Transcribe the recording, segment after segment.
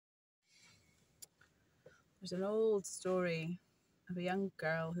There's an old story of a young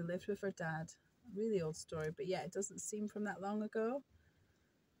girl who lived with her dad. A really old story, but yeah, it doesn't seem from that long ago.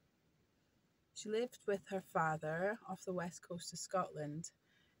 She lived with her father off the west coast of Scotland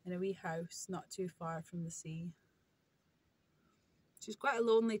in a wee house not too far from the sea. She's quite a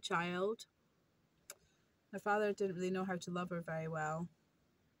lonely child. Her father didn't really know how to love her very well.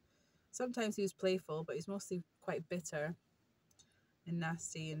 Sometimes he was playful, but he was mostly quite bitter and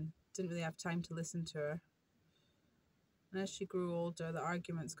nasty and didn't really have time to listen to her. And as she grew older, the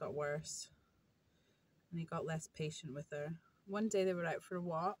arguments got worse and he got less patient with her. One day they were out for a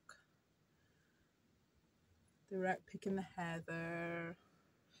walk. They were out picking the heather,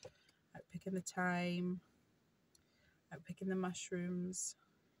 out picking the thyme, out picking the mushrooms.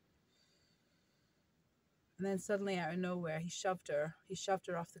 And then suddenly out of nowhere, he shoved her. He shoved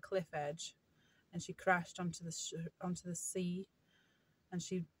her off the cliff edge and she crashed onto the sea and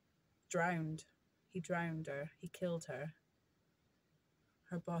she drowned. He drowned her. He killed her.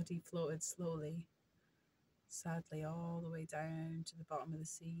 Her body floated slowly, sadly, all the way down to the bottom of the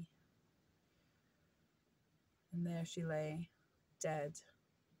sea. And there she lay, dead.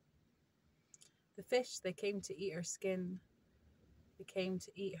 The fish, they came to eat her skin. They came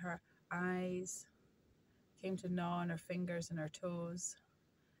to eat her eyes, came to gnaw on her fingers and her toes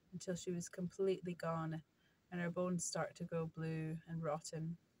until she was completely gone and her bones started to go blue and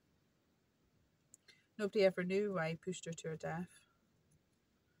rotten. Nobody ever knew why he pushed her to her death.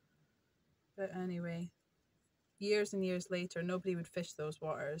 But anyway, years and years later, nobody would fish those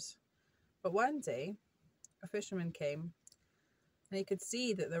waters. But one day, a fisherman came and he could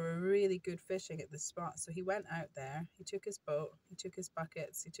see that there were really good fishing at the spot. So he went out there, he took his boat, he took his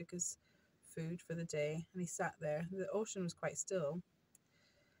buckets, he took his food for the day, and he sat there. The ocean was quite still.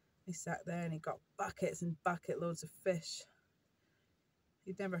 He sat there and he got buckets and bucket loads of fish.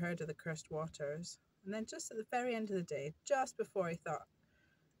 He'd never heard of the cursed waters. And then just at the very end of the day, just before he thought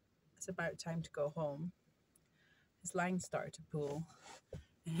it's about time to go home, his line started to pull.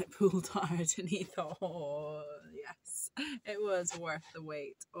 And it pulled hard and he thought, oh yes, it was worth the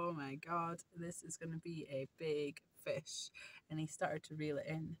wait. Oh my God, this is going to be a big fish. And he started to reel it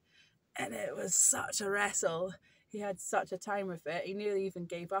in. And it was such a wrestle. He had such a time with it. He nearly even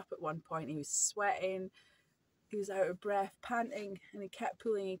gave up at one point. He was sweating. He was out of breath, panting, and he kept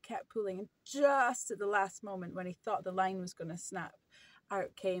pulling. And just at the last moment when he thought the line was going to snap,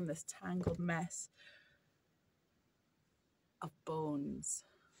 out came this tangled mess of bones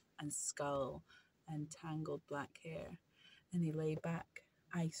and skull and tangled black hair. And he lay back,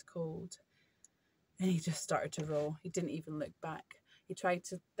 ice cold. And he just started to roll. He didn't even look back. He tried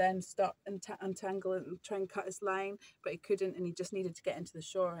to then stop and untangle it and try and cut his line, but he couldn't, and he just needed to get into the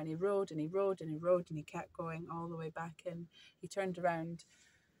shore. And he rowed and he rowed and he rowed and he kept going all the way back in. He turned around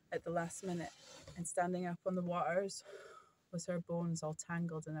at the last minute, and standing up on the waters was her bones all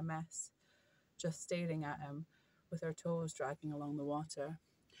tangled in a mess, just staring at him with her toes dragging along the water.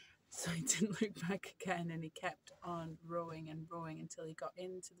 So he didn't look back again, and he kept on rowing and rowing until he got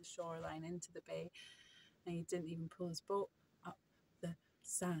into the shoreline, into the bay, and he didn't even pull his boat up the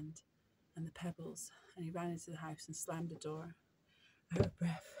sand and the pebbles, and he ran into the house and slammed the door, out of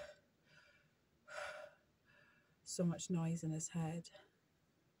breath, so much noise in his head,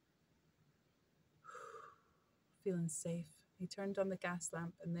 feeling safe. He turned on the gas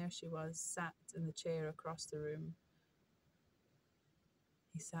lamp, and there she was, sat in the chair across the room.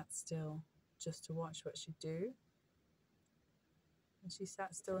 He sat still just to watch what she'd do, and she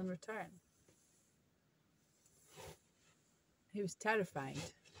sat still in return. He was terrified,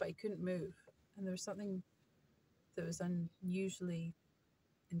 but he couldn't move, and there was something that was unusually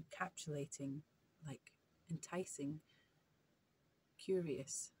encapsulating, like enticing,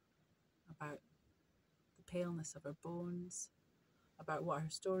 curious about the paleness of her bones, about what her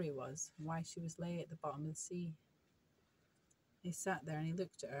story was, and why she was lay at the bottom of the sea. He sat there and he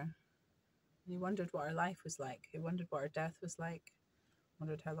looked at her, and he wondered what her life was like. He wondered what her death was like,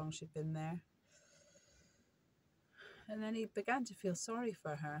 wondered how long she'd been there. And then he began to feel sorry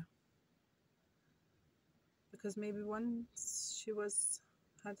for her, because maybe once she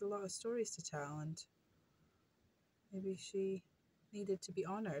had a lot of stories to tell, and maybe she needed to be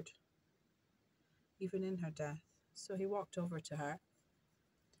honoured, even in her death. So he walked over to her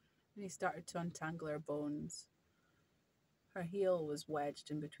and he started to untangle her bones. Her heel was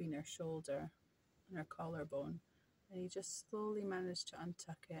wedged in between her shoulder and her collarbone, and he just slowly managed to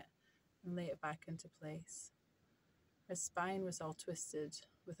untuck it and lay it back into place. Her spine was all twisted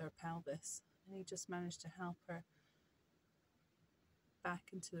with her pelvis, and he just managed to help her back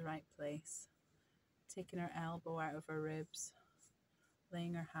into the right place, taking her elbow out of her ribs,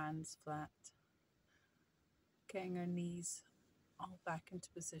 laying her hands flat, getting her knees all back into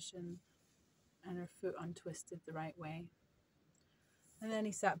position and her foot untwisted the right way. And then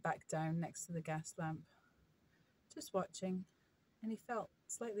he sat back down next to the gas lamp, just watching, and he felt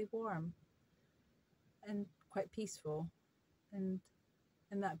slightly warm and quite peaceful. And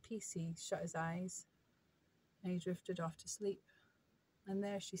in that peace, he shut his eyes and he drifted off to sleep. And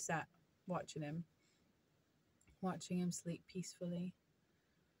there she sat, watching him sleep peacefully.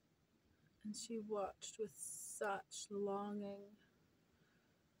 And she watched with such longing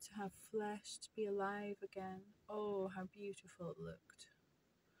to have flesh, to be alive again. Oh, how beautiful it looked.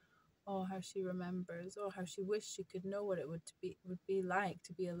 Oh, how she remembers. Oh, how she wished she could know what it would be like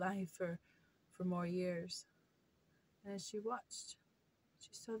to be alive for more years. And as she watched,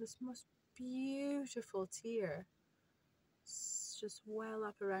 she saw this most beautiful tear just well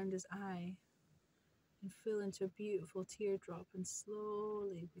up around his eye and fill into a beautiful teardrop and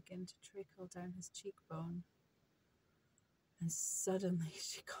slowly begin to trickle down his cheekbone. And suddenly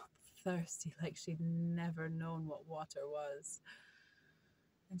she got thirsty like she'd never known what water was.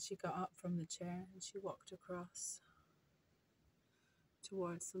 And she got up from the chair and she walked across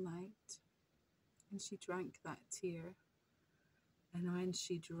towards the light. And she drank that tear. And when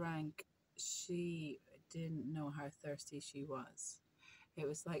she drank, she didn't know how thirsty she was. It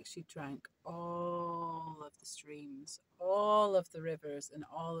was like she drank all of the streams, all of the rivers, and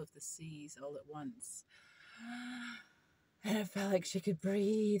all of the seas all at once. And it felt like she could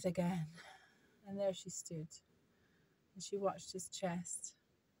breathe again. And there she stood. And she watched his chest.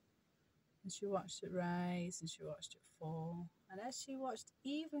 And she watched it rise and she watched it fall. And as she watched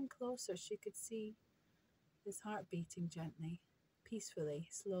even closer, she could see his heart beating gently, peacefully,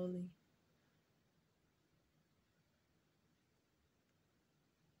 slowly.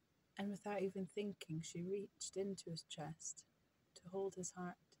 And without even thinking, she reached into his chest to hold his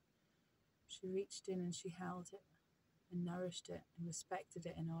heart. She reached in and she held it and nourished it and respected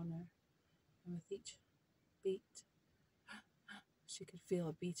it in honor. And with each beat, she could feel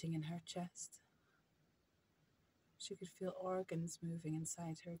a beating in her chest. She could feel organs moving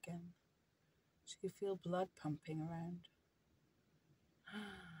inside her again. She could feel blood pumping around.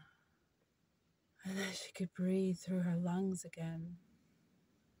 And then she could breathe through her lungs again.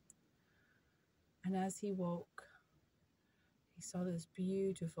 And as he woke, he saw this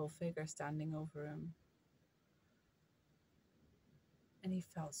beautiful figure standing over him. And he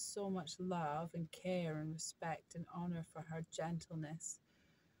felt so much love and care and respect and honor for her gentleness.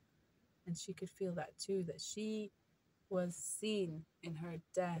 And she could feel that too, that she was seen in her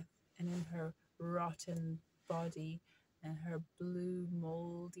death and in her rotten body and her blue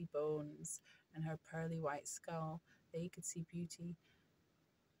moldy bones and her pearly white skull, that he could see beauty.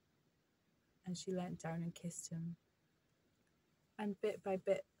 And she leant down and kissed him. And bit by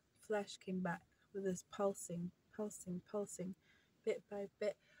bit, flesh came back with this pulsing, bit by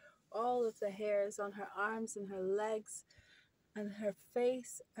bit. All of the hairs on her arms and her legs and her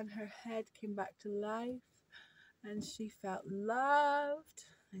face and her head came back to life. And she felt loved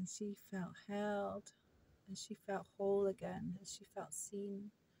and she felt held and she felt whole again and she felt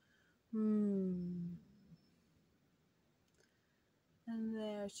seen. And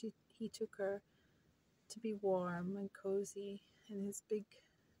there he took her to be warm and cozy in his big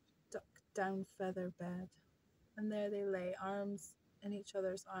duck down feather bed. And there they lay, arms in each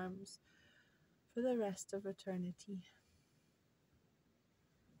other's arms for the rest of eternity.